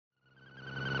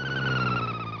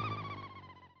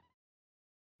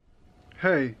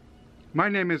Hey, my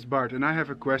name is Bart and I have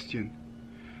a question.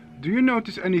 Do you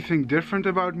notice anything different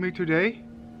about me today?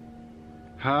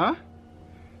 Huh?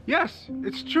 Yes,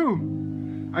 it's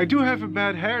true. I do have a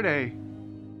bad hair day.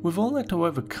 We've all had to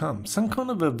overcome some kind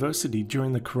of adversity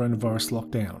during the coronavirus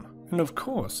lockdown, and of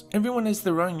course, everyone has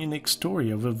their own unique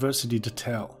story of adversity to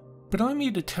tell. But I'm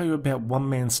here to tell you about one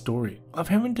man's story of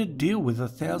having to deal with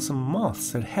 1,000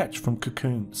 moths that hatched from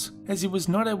cocoons, as he was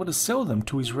not able to sell them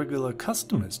to his regular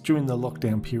customers during the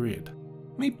lockdown period.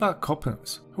 Meet Bart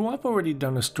Coppens, who I've already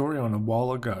done a story on a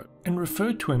while ago, and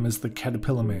referred to him as the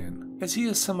Caterpillar Man, as he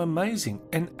has some amazing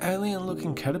and alien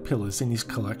looking caterpillars in his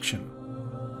collection.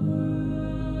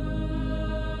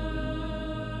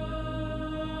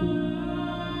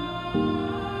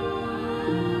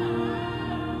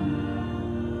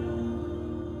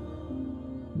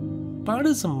 Bart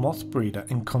is a moth breeder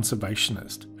and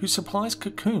conservationist who supplies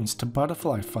cocoons to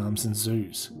butterfly farms and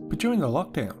zoos. But during the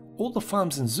lockdown, all the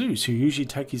farms and zoos who usually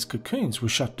take his cocoons were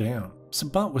shut down, so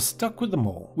Bart was stuck with them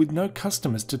all with no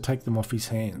customers to take them off his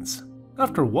hands.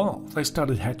 After a while, they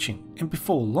started hatching, and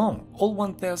before long, all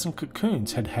 1,000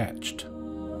 cocoons had hatched.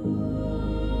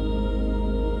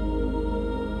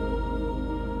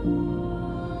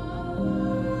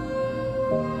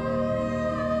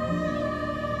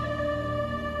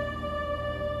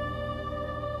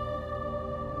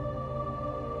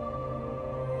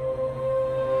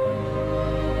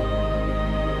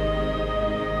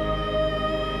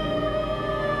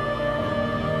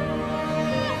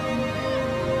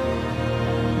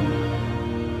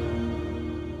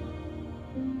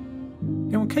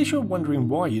 Now, in case you're wondering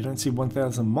why you don't see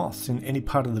 1,000 moths in any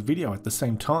part of the video at the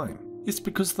same time, it's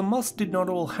because the moths did not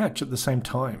all hatch at the same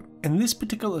time, and this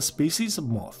particular species of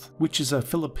moth, which is a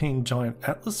Philippine giant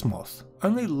atlas moth,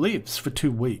 only lives for 2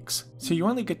 weeks, so you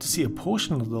only get to see a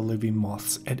portion of the living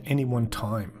moths at any one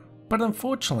time. But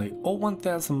unfortunately, all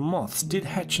 1,000 moths did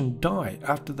hatch and die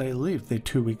after they lived their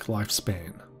 2-week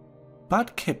lifespan.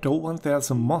 Bart kept all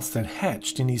 1,000 moths that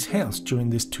hatched in his house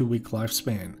during this 2-week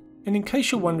lifespan. And in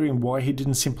case you're wondering why he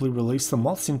didn't simply release the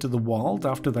moths into the wild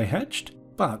after they hatched,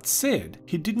 Bart said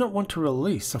he did not want to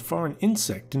release a foreign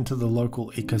insect into the local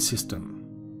ecosystem.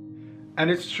 And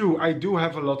it's true, I do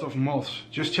have a lot of moths.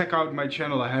 Just check out my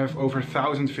channel, I have over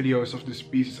 1,000 videos of the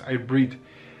species I breed.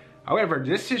 However,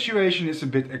 this situation is a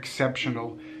bit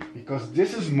exceptional, because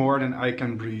this is more than I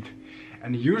can breed.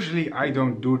 And usually I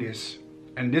don't do this.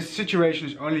 And this situation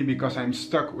is only because I'm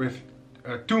stuck with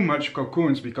too much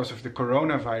cocoons because of the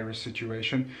coronavirus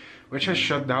situation, which has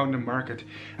shut down the market.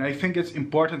 And I think it's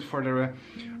important for the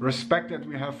respect that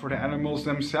we have for the animals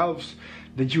themselves,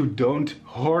 that you don't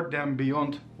hoard them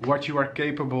beyond what you are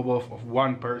capable of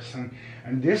one person.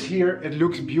 And this here, it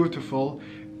looks beautiful,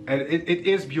 and it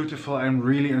is beautiful. I'm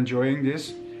really enjoying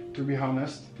this, to be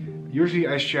honest. Usually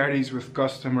I share these with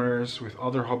customers, with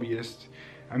other hobbyists.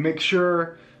 I make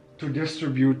sure to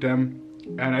distribute them.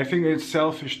 And I think it's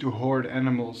selfish to hoard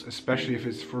animals, especially if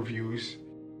it's for views.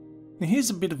 Now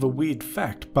here's a bit of a weird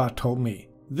fact Bart told me.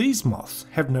 These moths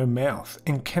have no mouth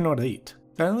and cannot eat.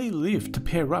 They only live to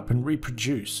pair up and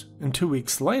reproduce, and 2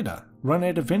 weeks later run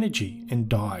out of energy and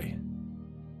die.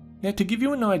 Now to give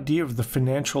you an idea of the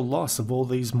financial loss of all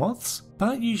these moths,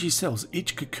 Bart usually sells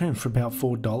each cocoon for about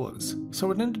 $4,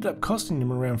 so it ended up costing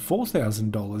him around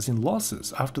 $4,000 in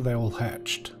losses after they all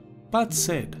hatched. Bart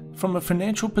said, from a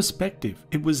financial perspective,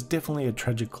 it was definitely a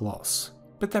tragic loss.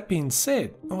 But that being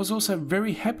said, I was also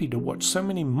very happy to watch so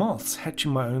many moths hatch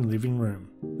in my own living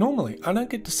room. Normally, I don't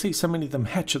get to see so many of them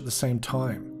hatch at the same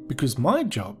time, because my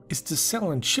job is to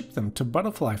sell and ship them to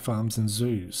butterfly farms and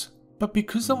zoos. But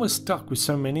because I was stuck with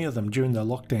so many of them during the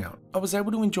lockdown, I was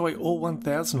able to enjoy all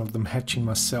 1,000 of them hatching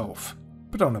myself.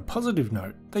 But on a positive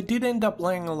note, they did end up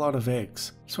laying a lot of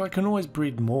eggs, so I can always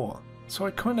breed more. So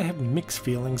I kinda have mixed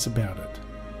feelings about it.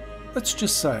 Let's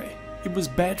just say, it was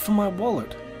bad for my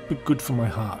wallet, but good for my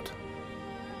heart.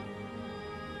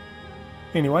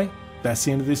 Anyway, that's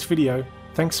the end of this video.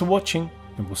 Thanks for watching,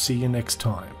 and we'll see you next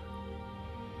time.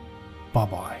 Bye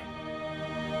bye.